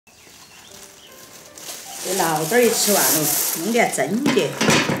这醪糟也吃完了，弄点蒸的，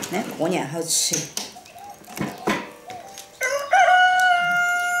那过年好吃。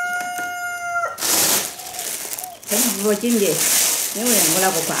蒸5斤的，因为我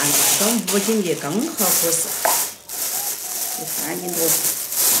那个罐装5斤的刚好合适，有3斤多。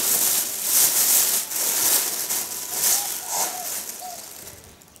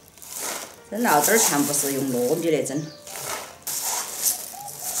蒸醪糟全部是用糯米来蒸。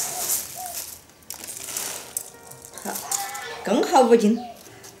 刚好5斤，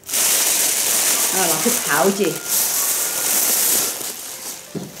拿去泡起。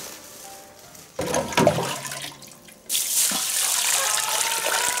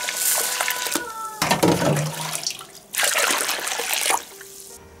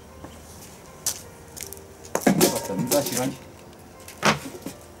把蒸到洗干净。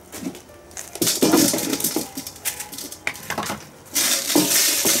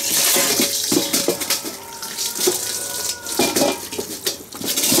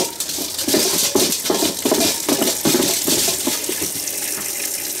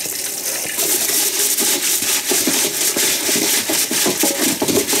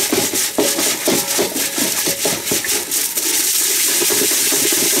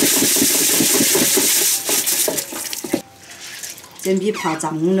 这米泡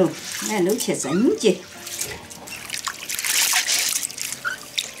脏了，来搂去蒸去。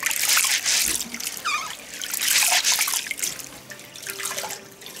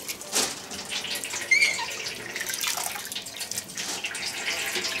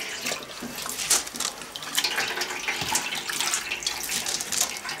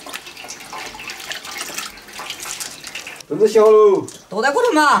炖子小喽，剁在锅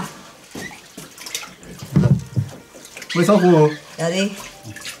头嘛。没烧糊。要得。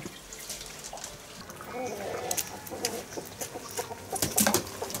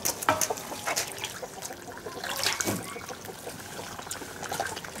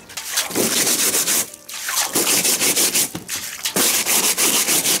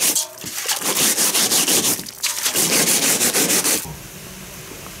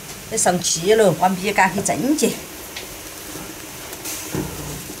这上气了，把米赶去蒸去。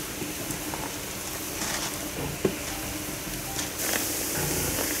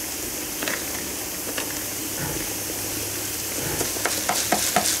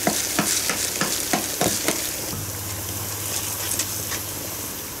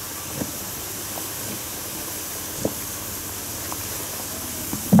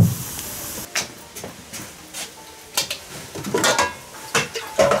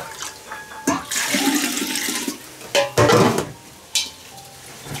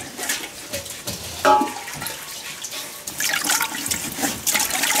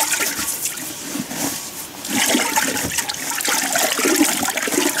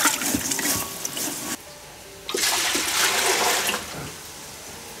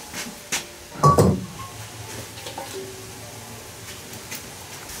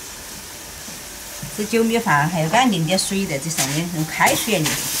 这酒米饭还要给它淋点水在这上面，用开水淋。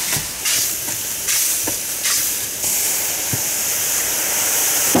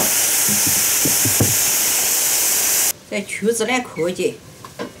这曲子呢克节，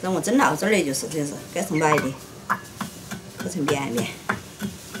让我蒸醪糟的就是这是改成白的，刻成绵绵。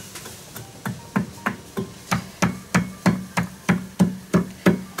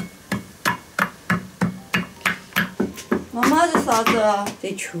妈妈，这啥子？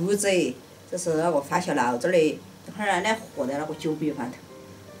这曲子。 这是那个发酵醪糟的，这会儿呢和在那个酒米饭头。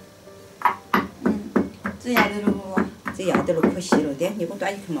这要得了不？这要得了，可惜了点，你给我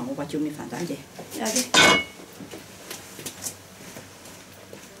端进去嘛，我把酒米饭端去。要得。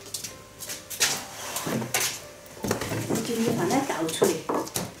酒米饭呢倒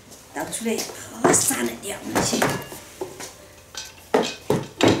出来，它散了凉气。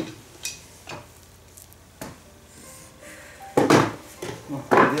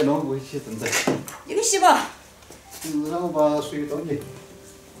你弄不起炖菜。一个洗吧。让我把水倒进。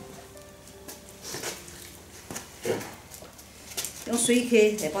用水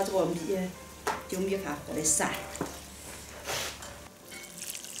去，再把这个酒米饭和得散。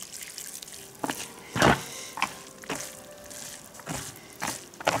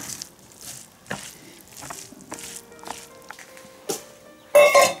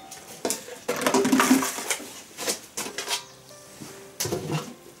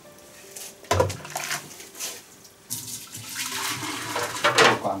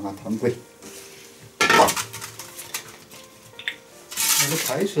灌上汤水，那个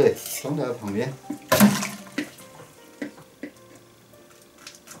开水装在旁边。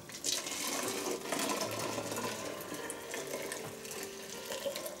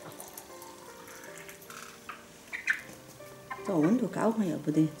这个温度高好像要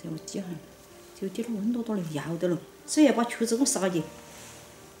不得，这个几下，就滴点温度多了，要得了。首先把球子给我撒进。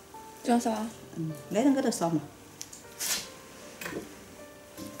这样撒？挨着挨着撒嘛。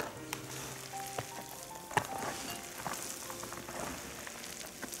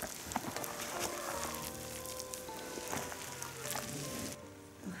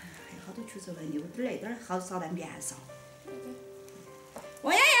还有好多球子来，留点儿那点儿好撒在面上。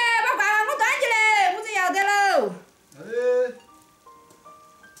王爷爷，把罐给我端起来，我这要得喽。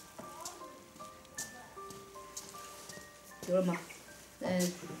够了吗？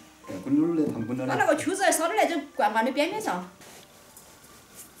滚溜儿的，胖滚溜儿的。把那个球子撒到那种罐罐的边边上。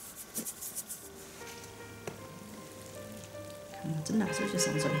看我整拿手就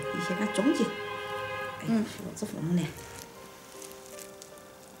上手的，一些给它装进。哎，老子放呢。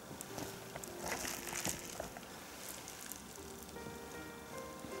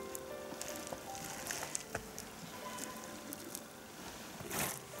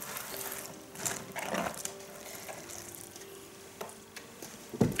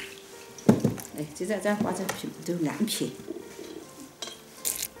这再画成皮，都暗皮。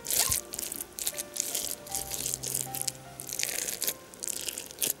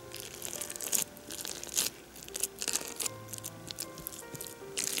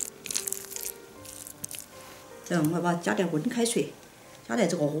然后我要把加点温开水，加在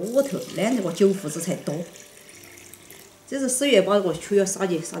这个窝头，那样这个酒糊子才多。这是首先把这个球要撒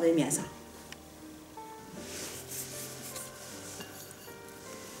在面上。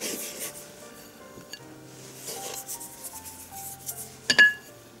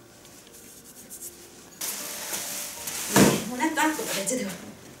我俩端坐在这头，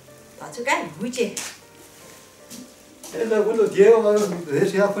到处赶路去。现在温度低了嘛，热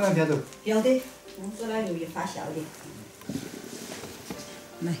水要放两天头。要得，我这来容易发酵的。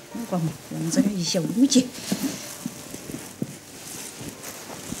来，我把往这个一些五斤。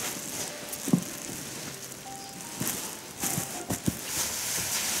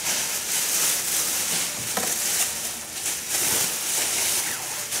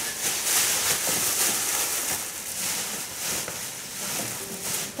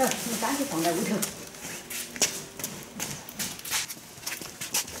好，你干脆放在屋头。